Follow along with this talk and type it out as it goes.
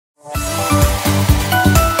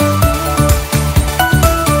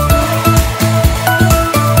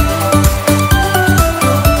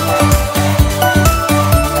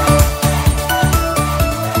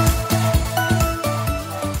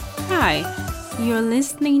You're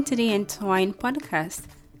listening to the Entwine podcast.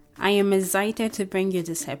 I am excited to bring you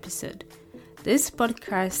this episode. This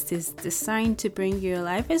podcast is designed to bring you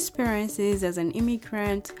life experiences as an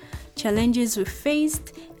immigrant, challenges we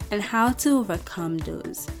faced, and how to overcome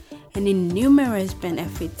those, and the numerous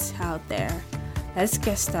benefits out there. Let's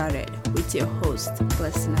get started with your host,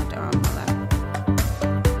 Blessing Adaramola.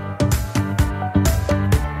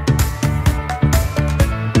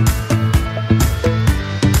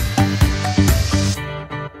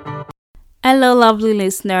 Hello, lovely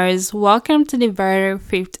listeners. Welcome to the very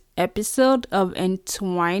fifth episode of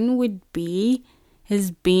Entwine with B. It's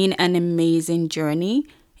been an amazing journey,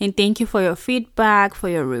 and thank you for your feedback, for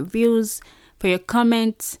your reviews, for your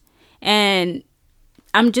comments, and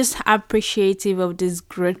I'm just appreciative of this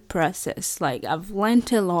great process. Like, I've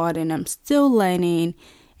learned a lot and I'm still learning,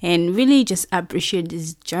 and really just appreciate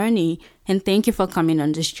this journey, and thank you for coming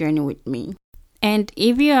on this journey with me. And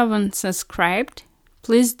if you haven't subscribed,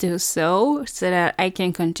 please do so that I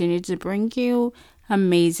can continue to bring you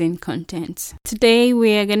amazing content. Today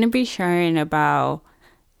we are going to be sharing about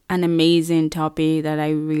an amazing topic that I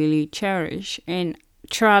really cherish. And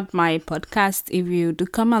throughout my podcast, if you do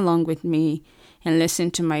come along with me and listen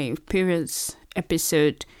to my previous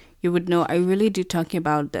episode, you would know I really do talk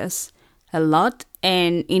about this a lot.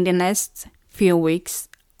 And in the next few weeks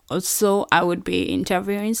also, I would be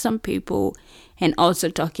interviewing some people and also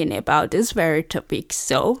talking about this very topic.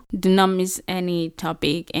 So do not miss any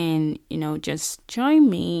topic, and just join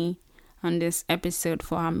me on this episode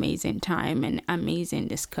for amazing time and amazing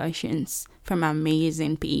discussions from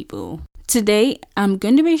amazing people. Today I'm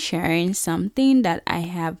going to be sharing something that I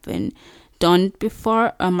haven't done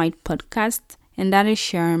before on my podcast, and that is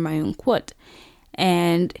sharing my own quote.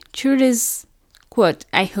 And through this quote,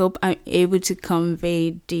 I hope I'm able to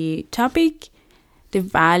convey the topic, the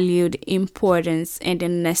value, the importance, and the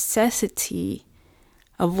necessity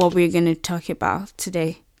of what we're going to talk about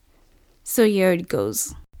today. So here it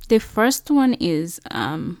goes. The first one is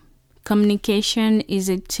communication is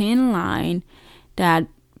a thin line that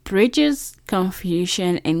bridges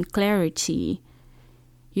confusion and clarity.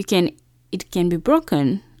 It can be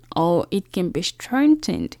broken or it can be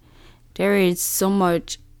strengthened. There is so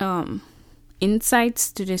much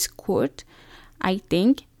insights to this quote. I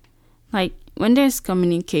think, like, when there's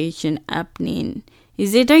communication happening,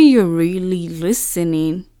 is either you're really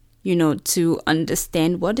listening, to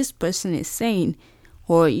understand what this person is saying,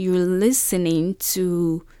 or you're listening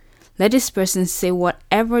to let this person say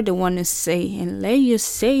whatever they want to say and let you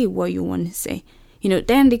say what you want to say.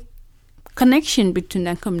 Then the connection between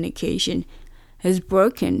that communication is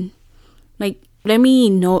broken. Like, let me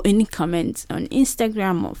know in the comments on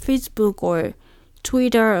Instagram or Facebook or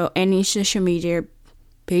Twitter or any social media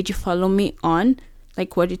page you follow me on,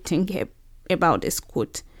 like, what you think about this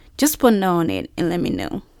quote. Just put down it and let me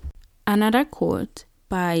know. Another quote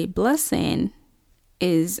by Blessing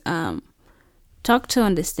is talk to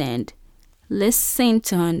understand, listen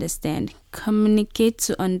to understand, communicate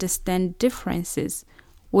to understand differences,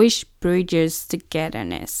 which bridges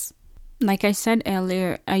togetherness. Like I said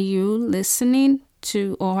earlier, are you listening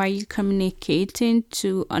to, or are you communicating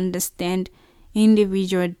to understand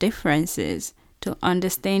individual differences, to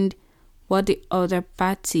understand what the other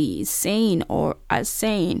party is saying or are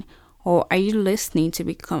saying? Or are you listening to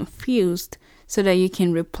be confused so that you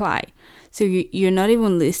can reply? So you're not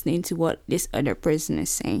even listening to what this other person is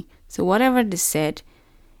saying. So whatever they said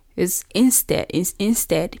is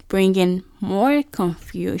instead bringing more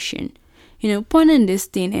confusion. Put on this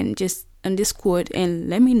thing and just on this quote and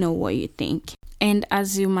let me know what you think. And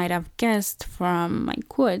as you might have guessed from my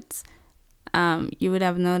quotes, you would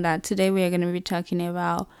have known that today we are going to be talking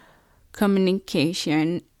about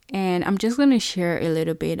communication, and I'm just going to share a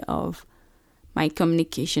little bit of my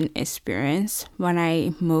communication experience when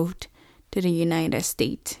I moved to the United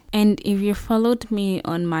States. And if you followed me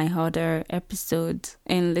on my other episodes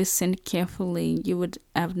and listened carefully, you would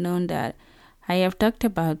have known that I have talked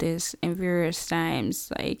about this in various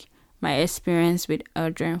times, like my experience with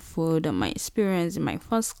ordering food, or my experience in my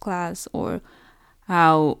first class, or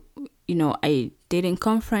how I did in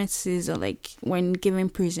conferences, or like when giving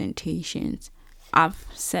presentations. I've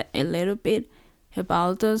said a little bit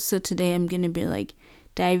about those, so today I'm gonna be like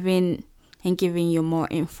diving and giving you more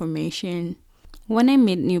information. When I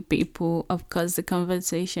meet new people, of course the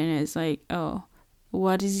conversation is like, oh,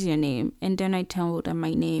 what is your name? And then I tell them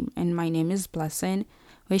my name, and my name is Blessing,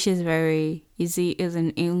 which is very easy. Is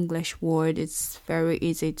an English word. It's very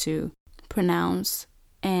easy to pronounce,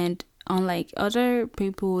 and unlike other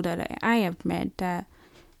people that I have met that,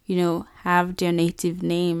 have their native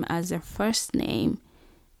name as their first name,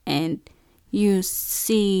 and you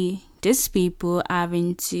see these people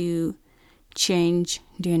having to change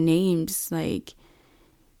their names, like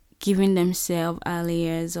giving themselves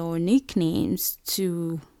alias or nicknames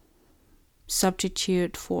to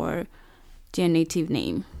substitute for their native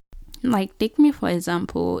name. Like, take me for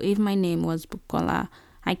example, if my name was Bukola,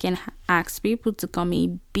 I can ask people to call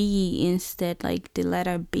me B instead, like the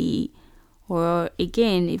letter B. Or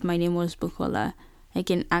again, if my name was Bukola, I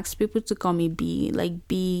can ask people to call me B, like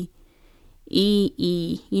B,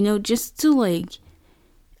 E, just to like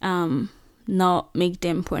not make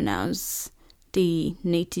them pronounce the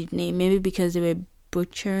native name, maybe because they were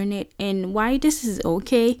butchering it. And why this is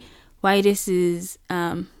okay, why this is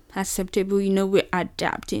acceptable, we're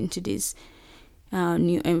adapting to this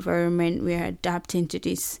new environment, we're adapting to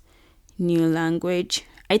this new language.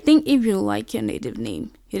 I think if you like your native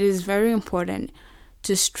name, it is very important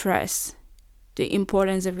to stress the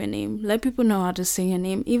importance of your name. Let people know how to say your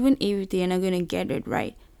name, even if they're not going to get it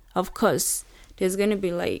right. Of course, there's going to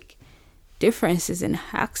be like differences in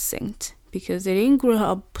accent because they didn't grow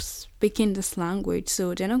up speaking this language,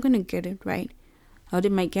 so they're not going to get it right. Or they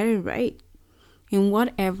might get it right. In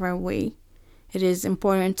whatever way, it is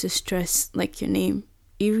important to stress like your name.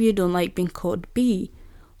 If you don't like being called B,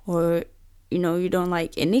 or you don't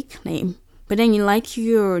like a nickname, but then you like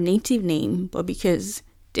your native name, but because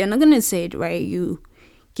they're not gonna say it right, you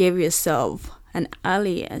gave yourself an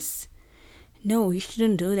alias. No, you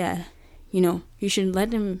shouldn't do that. You should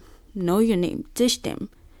let them know your name, teach them.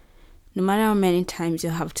 No matter how many times you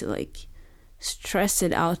have to like stress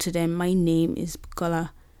it out to them, my name is Bukola.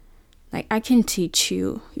 Like, I can teach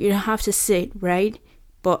you. You don't have to say it right,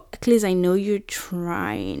 but at least I know you're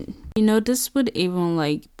trying. This would even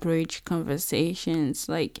like bridge conversations.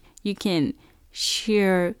 Like, you can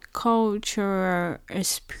share culture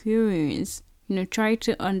experience. Try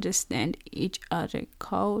to understand each other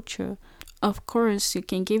culture. Of course, you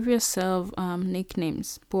can give yourself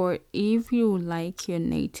nicknames, but if you like your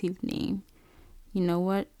native name, you know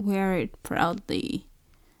what? Wear it proudly.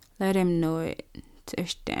 Let them know it.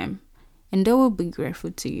 Teach them. And they will be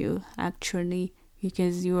grateful to you, actually,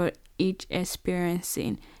 because you are each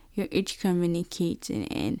experiencing, you're each communicating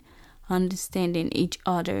and understanding each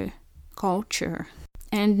other culture.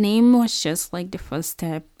 And name was just like the first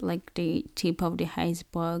step, like the tip of the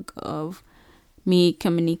iceberg of me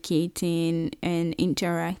communicating and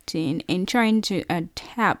interacting and trying to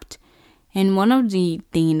adapt. And one of the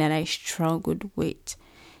things that I struggled with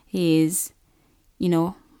is,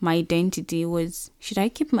 my identity was, should I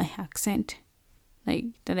keep my accent like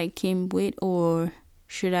that I came with, or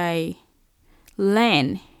should I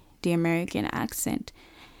learn the American accent?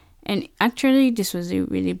 And actually, this was a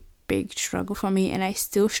really big struggle for me, and I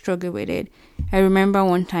still struggle with it. I remember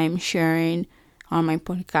one time sharing on my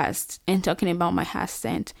podcast and talking about my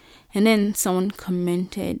accent, and then someone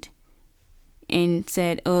commented and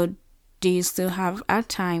said, "Oh, do you still have a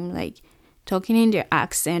time like talking in their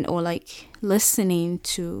accent, or like listening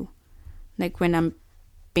to like when I'm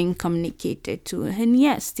being communicated to?" And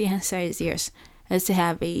yes, the answer is yes. I still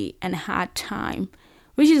have an hard time,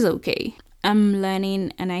 which is okay. I'm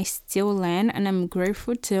learning, and I still learn, and I'm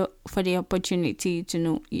grateful for the opportunity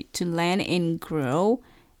to learn and grow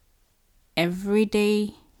every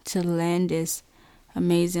day, to learn this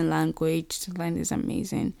amazing language, to learn this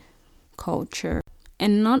amazing culture.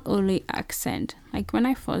 And not only accent, like when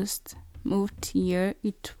I first moved here,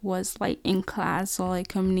 it was like in class or like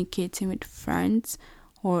communicating with friends,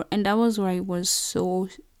 and that was where it was so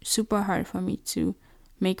super hard for me to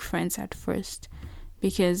make friends at first,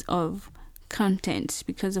 because of content,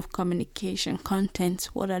 because of communication content.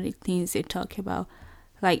 What are the things they talk about?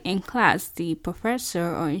 Like in class, the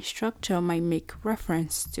professor or instructor might make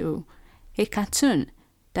reference to a cartoon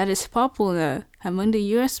that is popular among the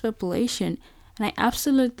US population, and I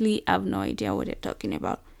absolutely have no idea what they're talking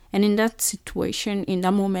about. And in that situation, in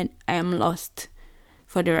that moment, I am lost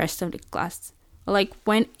for the rest of the class. Like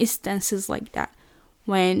when instances like that,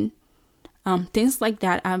 when things like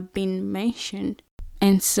that have been mentioned.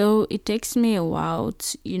 And so it takes me a while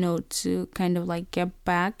to kind of like get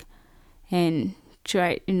back and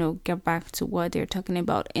try, get back to what they're talking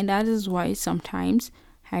about. And that is why sometimes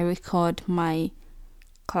I record my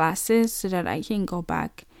classes so that I can go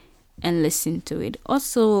back and listen to it.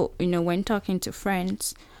 Also, when talking to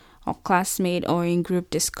friends or classmates or in group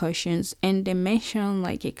discussions, and they mention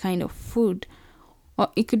like a kind of food, or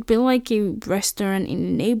it could be like a restaurant in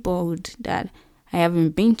a neighborhood that I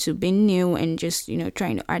haven't been to, being new and just,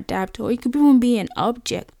 trying to adapt, or it could even be an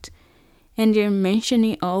object. And they're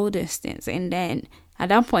mentioning all these things. And then at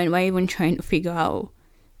that point, we're even trying to figure out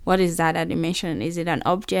what is that they mentioned. Is it an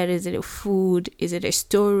object? Is it a food? Is it a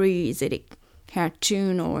story? Is it a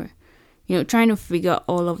cartoon? Or trying to figure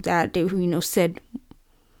all of that. They, said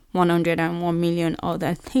 101 million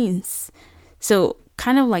other things. So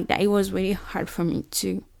kind of like that, it was really hard for me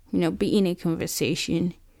to, be in a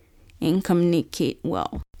conversation and communicate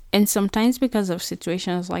well. And sometimes because of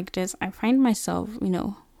situations like this, I find myself,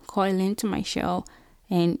 coiling to my shell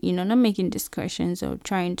and, not making discussions or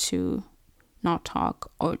trying to not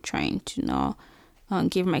talk or trying to not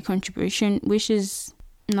give my contribution, which is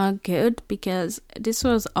not good, because this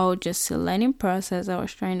was all just a learning process. I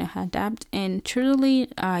was trying to adapt, and truly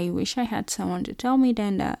I wish I had someone to tell me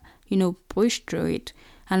then that, push through it.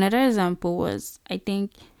 Another example was, I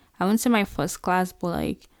think, I wouldn't say my first class, but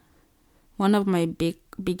like one of my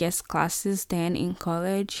biggest classes then in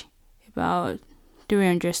college, about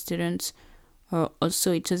 300 students, or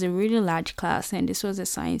also it was a really large class, and this was a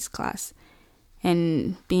science class.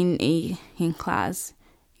 And being in class,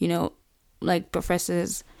 like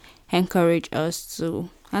professors encourage us to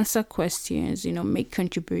answer questions, make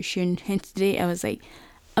contribution. And today I was like,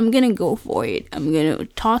 I'm going to go for it. I'm going to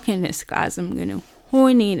talk in this class. I'm going to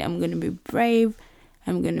hone it. I'm going to be brave.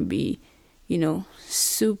 I'm going to be,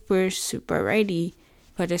 super, super ready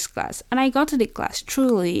for this class. And I got to the class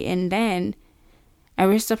truly. And then I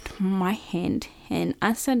raised up my hand and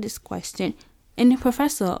answered this question. And the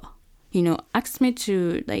professor, asked me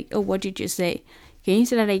to like, oh, what did you say? Can you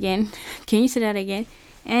say that again? Can you say that again?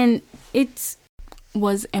 And it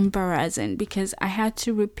was embarrassing because I had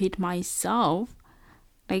to repeat myself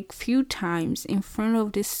like few times in front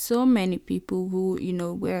of this so many people who,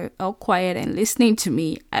 were all quiet and listening to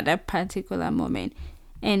me at that particular moment.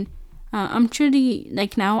 And I'm truly,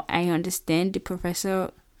 like, now I understand the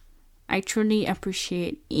professor. I truly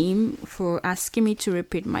appreciate him for asking me to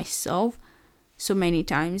repeat myself so many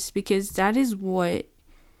times, because that is what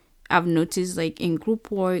I've noticed, like in group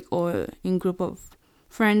work or in group of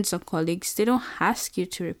friends or colleagues, they don't ask you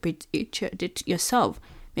to repeat yourself.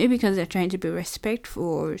 Maybe because they're trying to be respectful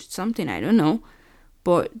or something, I don't know.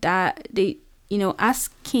 But that they,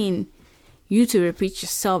 asking you to repeat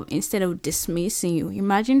yourself instead of dismissing you.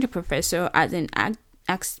 Imagine the professor hasn't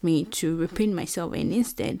asked me to repeat myself, and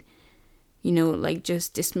instead, like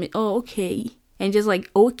just dismiss, oh, okay. And just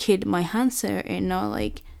like okayed my answer, and not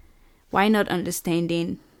like, why not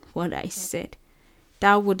understanding what I said?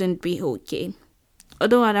 That wouldn't be okay.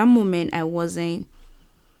 Although at that moment I wasn't,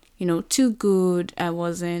 too good. I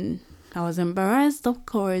was embarrassed, of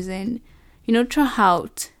course. And,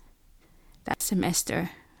 throughout that semester,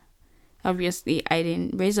 obviously I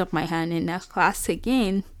didn't raise up my hand in that class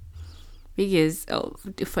again because of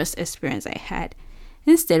the first experience I had.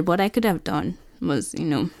 Instead, what I could have done was,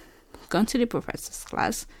 gone to the professor's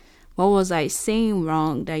class. What was I saying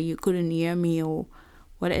wrong that you couldn't hear me, or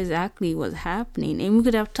what exactly was happening? And we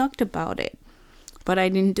could have talked about it. But I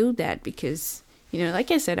didn't do that because,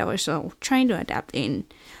 like I said, I was trying to adapt. And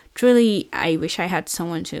truly, I wish I had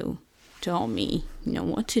someone to tell me,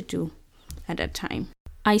 what to do at that time.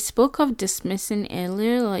 I spoke of dismissing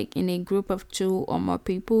earlier, like in a group of 2 or more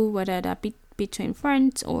people, whether that be between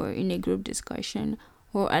friends or in a group discussion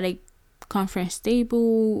or at a conference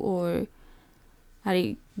table or at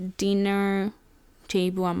a dinner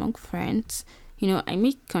table among friends. I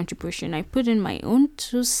make contribution. I put in my own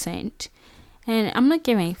 2 cents, and I'm not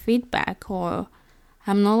giving feedback, or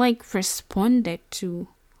I'm not like responded to,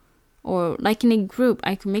 or like in a group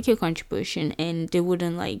I could make a contribution and they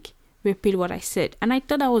wouldn't like repeat what I said. And I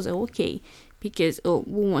thought that was okay because, who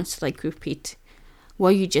wants to like repeat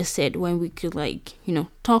what you just said when we could like,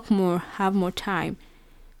 talk more, have more time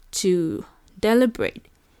to deliberate.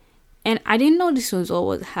 And I didn't know this was what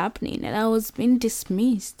was happening, and I was being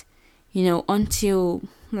dismissed, until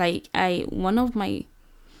like one of my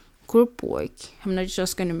group work, I'm not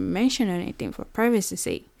just going to mention anything for privacy's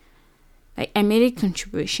sake, like I made a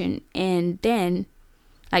contribution, and then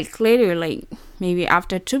like later, like maybe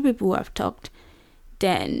after 2 people have talked,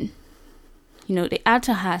 then they had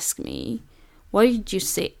to ask me, what did you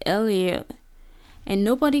say earlier? And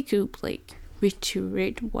nobody could like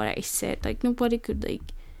reiterate what I said. Like nobody could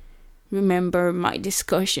like remember my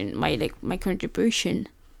discussion, my contribution.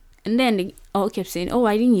 And then they all kept saying, oh,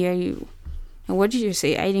 I didn't hear you. And what did you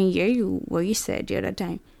say? I didn't hear you what you said the other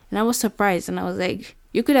time. And I was surprised, and I was like,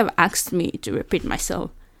 you could have asked me to repeat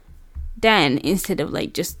myself then, instead of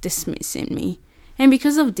like just dismissing me. And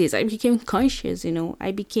because of this, I became conscious,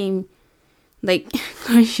 I became like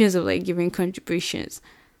conscious of like giving contributions.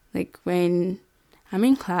 Like when I'm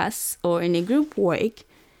in class or in a group work,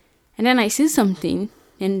 and then I see something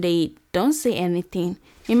and they don't say anything,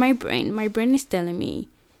 in my brain is telling me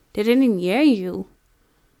they didn't hear you.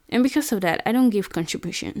 And because of that, I don't give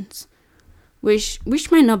contributions, which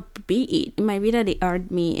might not be it. It might be that they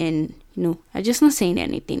heard me and I'm just not saying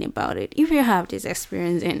anything about it. If you have this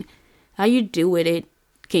experience and how you deal with it,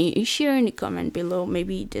 can you share in the comment below?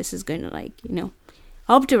 Maybe this is going to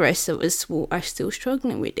help the rest of us who are still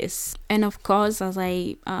struggling with this. And of course, as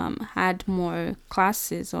I had more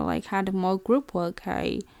classes or had more group work,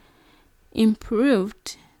 I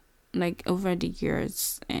improved over the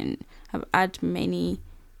years, and I've had many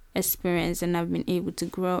experience, and I've been able to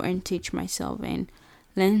grow and teach myself and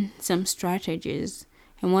learn some strategies.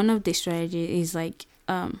 And one of the strategies is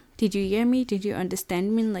did you hear me? Did you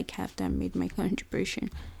understand me? After I made my contribution.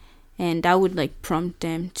 And that would prompt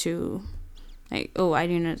them to oh, I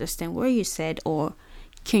didn't understand what you said, or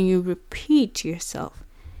can you repeat yourself?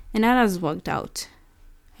 And that has worked out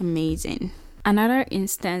amazing. Another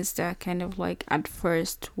instance that kind of at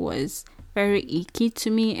first was very icky to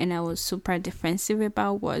me and I was super defensive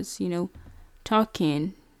about was,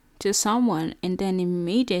 talking to someone, and then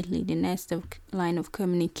immediately the next line of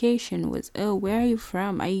communication was, oh, where are you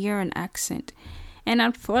from? I hear an accent. And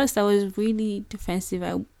at first I was really defensive.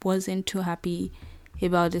 I wasn't too happy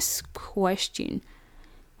about this question.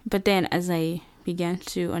 But then as I began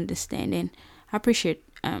to understand and appreciate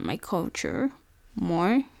my culture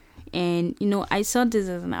more, and I saw this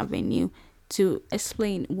as an avenue to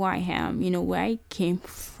explain who I am, where I came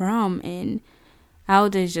from, and how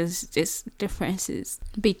there's just these differences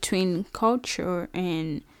between culture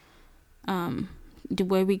and the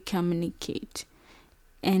way we communicate.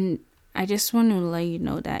 And I just want to let you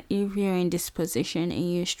know that if you're in this position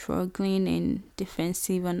and you're struggling and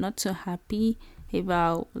defensive and not so happy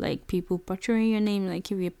about people butchering your name,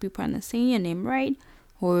 if your people are not saying your name right,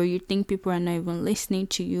 or you think people are not even listening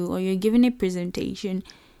to you, or you're giving a presentation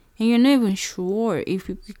and you're not even sure if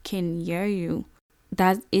people can hear you,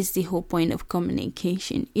 that is the whole point of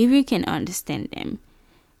communication. If you can understand them,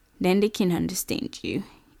 then they can understand you,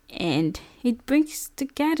 and it brings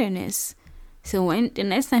togetherness. So when the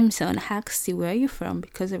next time someone asks you where you're from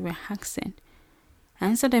because of your accent,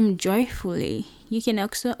 answer them joyfully. You can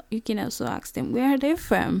also ask them where are they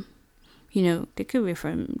from. They could be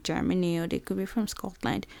from Germany, or they could be from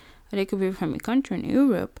Scotland, or they could be from a country in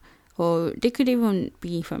Europe, or they could even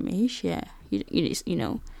be from Asia. You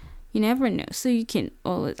never know. So you can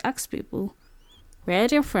always ask people where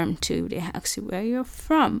they're from too. They ask you where you're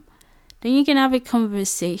from. Then you can have a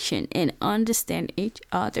conversation and understand each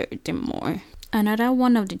other the more. Another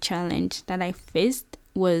one of the challenge that I faced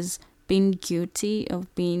was being guilty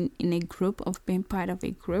of being in a group, of being part of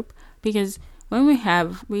a group, because when we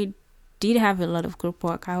did have a lot of group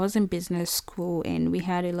work. I was in business school and we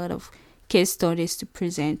had a lot of case studies to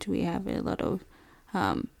present. We have a lot of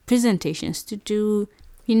presentations to do,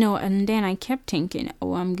 and then I kept thinking,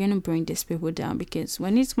 oh, I'm going to bring these people down, because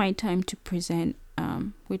when it's my time to present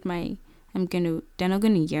they're not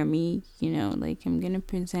going to hear me, I'm going to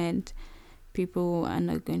present, people are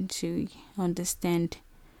not going to understand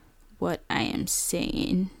what I am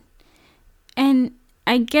saying. And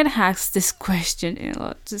I get asked this question a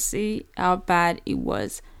lot to see how bad it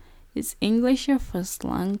was. Is English your first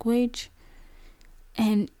language?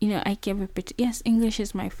 And, I kept repeating, yes, English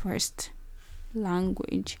is my first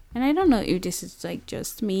language. And I don't know if this is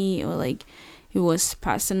just me, or it was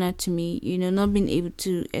personal to me, not being able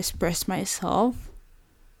to express myself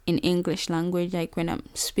in English language, when I'm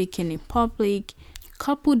speaking in public,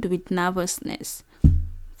 coupled with nervousness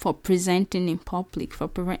for presenting in public, for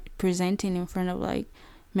presenting in front of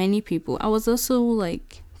many people. I was also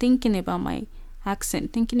thinking about my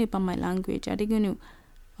accent, thinking about my language. Are they going to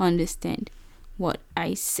understand what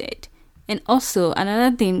I said? And also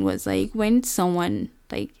another thing was when someone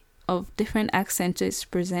of different accents is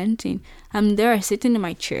presenting, I'm there sitting in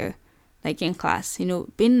my chair in class,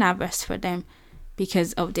 being nervous for them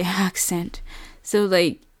because of their accent. So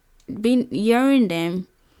hearing them,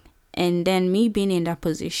 and then me being in that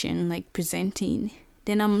position presenting,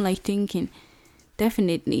 then I'm thinking,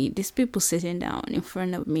 definitely these people sitting down in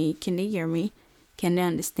front of me, can they hear me? Can they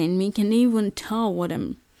understand me? Can they even tell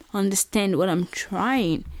understand what I'm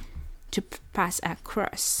trying to pass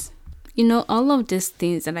across? All of these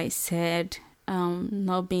things that I said,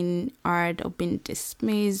 not being hard or being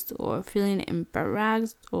dismissed or feeling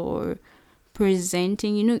embarrassed or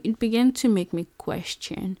presenting, it began to make me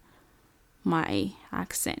question my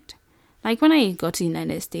accent. When I got to the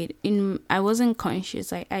United States, I wasn't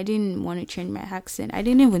conscious. I didn't want to change my accent. I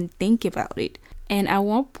didn't even think about it. And at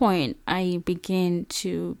one point, I began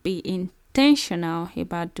to be intentional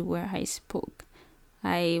about the way I spoke.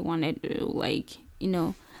 I wanted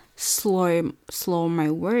to, slow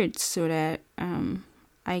my words so that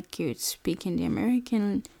I could speak in the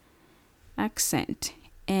American accent.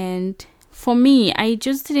 And for me, I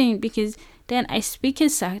just didn't, because then I speak a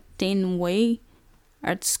certain way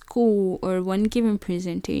at school or when giving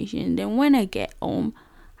presentation. Then when I get home,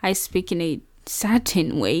 I speak in a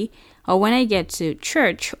certain way. Or when I get to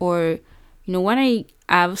church, or when I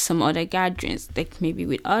have some other gatherings, like maybe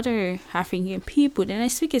with other African people, then I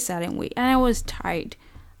speak a certain way. And I was tired.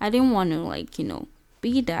 I didn't want to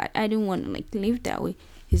be that. I didn't want to live that way.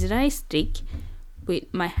 Is it I stick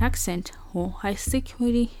with my accent, or I stick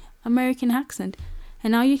with the American accent?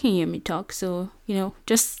 And now you can hear me talk. So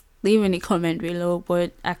just leave in the comment below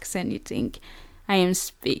what accent you think I am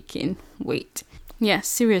speaking. Wait. Yeah,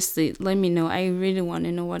 seriously, let me know. I really want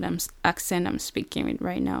to know what accent I'm speaking with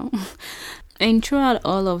right now. And throughout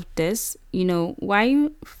all of this, why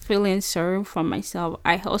feeling sorry for myself,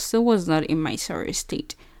 I also was not in my sorry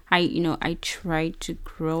state. I tried to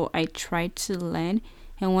grow. I tried to learn.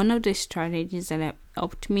 And one of the strategies that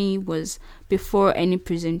helped me was before any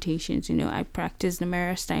presentations, I practiced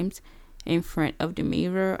numerous times in front of the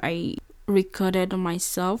mirror. I recorded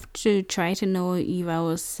myself to try to know if I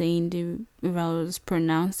was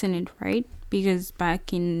pronouncing it right, because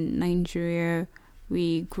back in Nigeria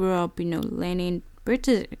we grew up learning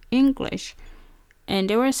British English, and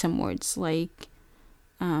there were some words like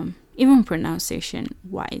even pronunciation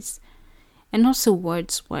wise, and also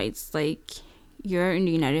words wise, like you're in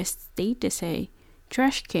the United States, they say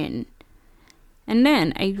trash can, and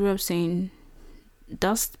then I grew up saying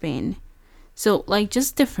dustbin. So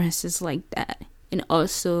just differences like that. And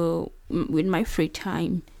also with my free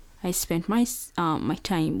time, I spent my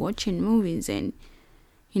time watching movies, and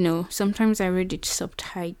sometimes I read the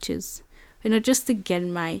subtitles, just to get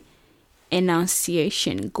my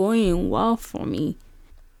enunciation going well for me.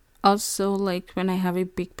 Also, when I have a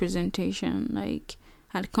big presentation, like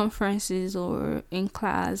at conferences or in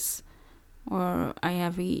class, or I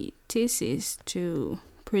have a thesis to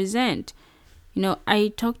present,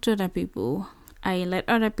 I talk to other people. I let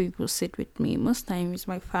other people sit with me. Most times it's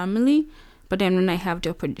my family. But then when I have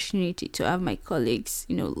the opportunity to have my colleagues,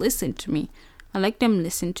 listen to me, I like them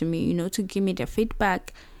listen to me, to give me their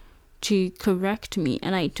feedback, to correct me.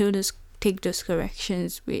 And I take those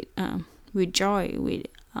corrections with joy, with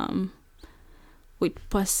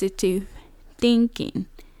positive thinking.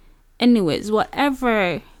 Anyways,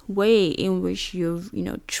 whatever way in which you've,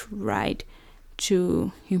 tried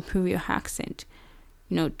to improve your accent,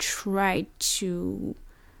 try to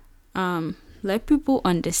let people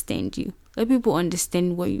understand you, let people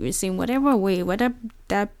understand what you were saying, whatever way, whether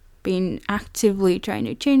that being actively trying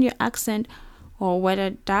to change your accent, or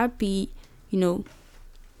whether that be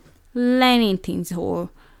learning things, or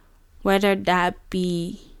whether that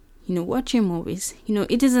be watching movies.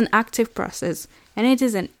 It is an active process, and it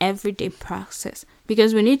is an everyday process,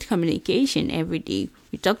 because we need communication every day.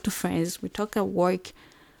 We talk to friends, we talk at work,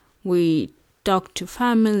 we talk to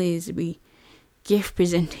families, we give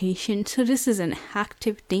presentations. So this is an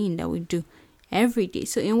active thing that we do every day.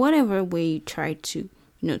 So in whatever way you try to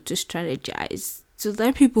to strategize to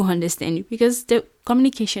let people understand you, because the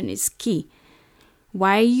communication is key.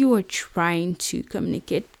 While you are trying to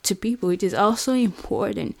communicate to people, it is also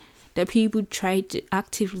important that people try to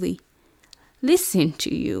actively listen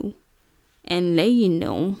to you and let you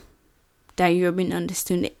know that you're being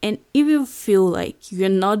understood. And if you feel like you're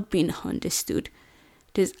not being understood,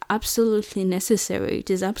 it is absolutely necessary, it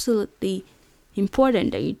is absolutely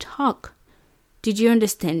important that you talk. Did you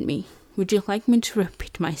understand me? Would you like me to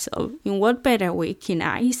repeat myself? In what better way can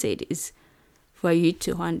I say this for you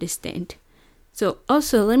to understand? So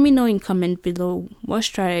also let me know in comment below what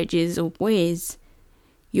strategies or ways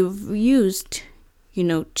you've used,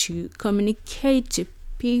 to communicate to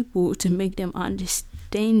people to make them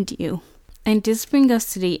understand you. And this brings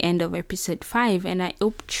us to the end of episode 5, and I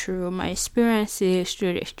hope through my experiences,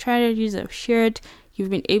 through the strategies I've shared, you've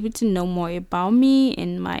been able to know more about me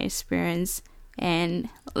and my experience, and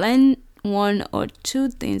learn one or two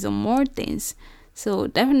things or more things. So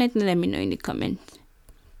definitely let me know in the comment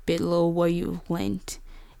below what you've learned,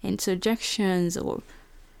 and suggestions or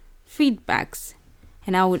feedbacks,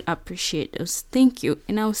 and I would appreciate those. Thank you,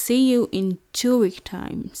 and I'll see you in 2 weeks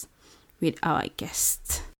times with our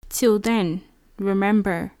guest. Till then,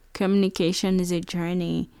 remember, communication is a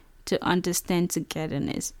journey to understand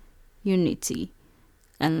togetherness, unity,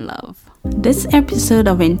 and love. This episode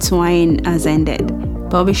of Entwine has ended,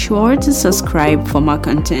 but be sure to subscribe for more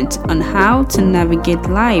content on how to navigate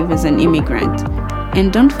life as an immigrant.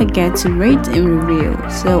 And don't forget to rate and review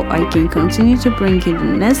so I can continue to bring you the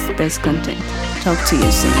next best content. Talk to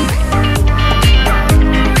you soon.